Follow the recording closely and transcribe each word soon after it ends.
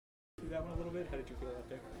that one a little bit? How did you feel out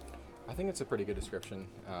there? I think it's a pretty good description.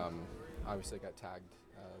 Obviously, I got tagged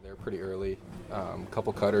there pretty early. A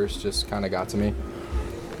couple cutters just kind of got to me.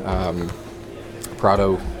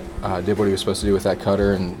 Prado did what he was supposed to do with that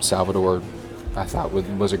cutter, and Salvador, I thought,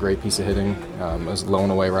 was a great piece of hitting. Was low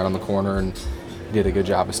and away right on the corner, and did a good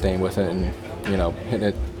job of staying with it and, hitting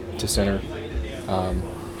it to center.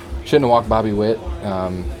 Shouldn't have walked Bobby Witt.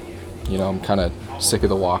 I'm kind of sick of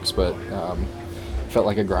the walks, but felt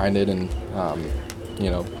like I grinded and,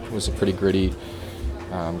 it was a pretty gritty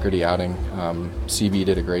outing. CB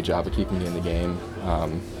did a great job of keeping me in the game.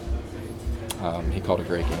 He called a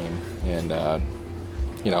great game, and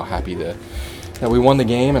happy that we won the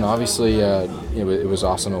game. And obviously, it was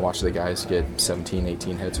awesome to watch the guys get 17,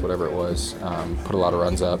 18 hits, whatever it was. Put a lot of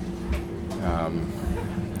runs up,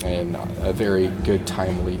 and a very good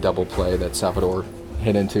timely double play that Salvador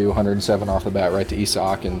hit into 107 off the bat right to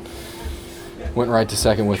Isak, and went right to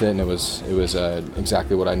second with it, and it was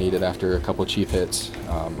exactly what I needed after a couple cheap hits.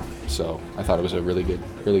 So I thought it was a really good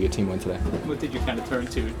team win today. What did you kind of turn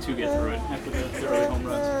to get through it after the early home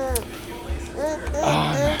runs?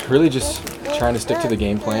 Really just trying to stick to the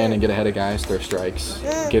game plan and get ahead of guys, throw strikes,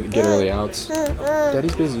 get early outs.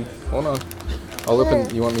 Daddy's busy. Hold on. I'll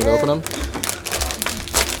open. You want me to open them?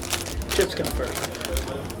 Chips come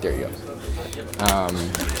first. There you go.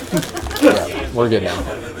 Yeah, we're good now.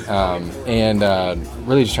 And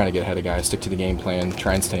really just trying to get ahead of guys, stick to the game plan,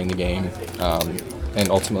 try and stay in the game, and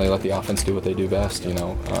ultimately let the offense do what they do best. They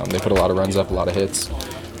put a lot of runs up, a lot of hits.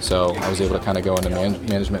 So I was able to kind of go into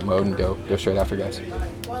management mode and go straight after guys.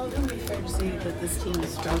 While it would be fair to say that this team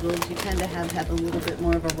has struggled, you kind of have had a little bit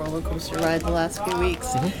more of a roller coaster ride the last few weeks.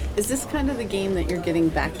 Mm-hmm. Is this kind of the game that you're getting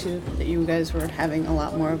back to, that you guys were having a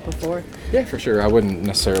lot more of before? Yeah, for sure. I wouldn't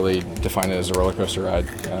necessarily define it as a roller coaster ride.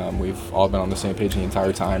 We've all been on the same page the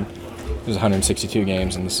entire time. There's 162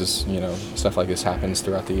 games, and this is, stuff like this happens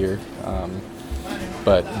throughout the year.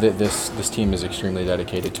 But this team is extremely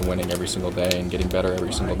dedicated to winning every single day and getting better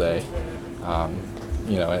every single day.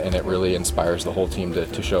 And it really inspires the whole team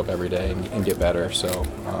to show up every day and get better. So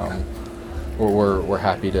we're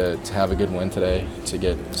happy to have a good win today, to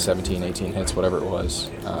get 17, 18 hits, whatever it was,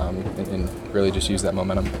 and really just use that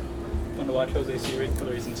momentum. Fun to watch Jose Siri,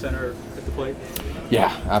 whether he's in center or at the plate?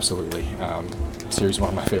 Yeah, absolutely. Siri's one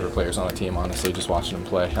of my favorite players on the team, honestly, just watching him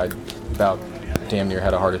play. I about damn near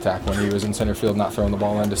had a heart attack when he was in center field, not throwing the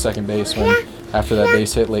ball into second base after that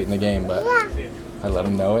base hit late in the game, but I let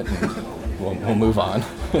him know it, and we'll move on.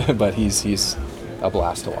 But he's a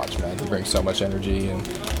blast to watch, man. He brings so much energy, and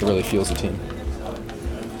he really feels the team.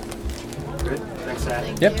 Good. Thanks,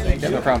 Zach. Yep, no problem.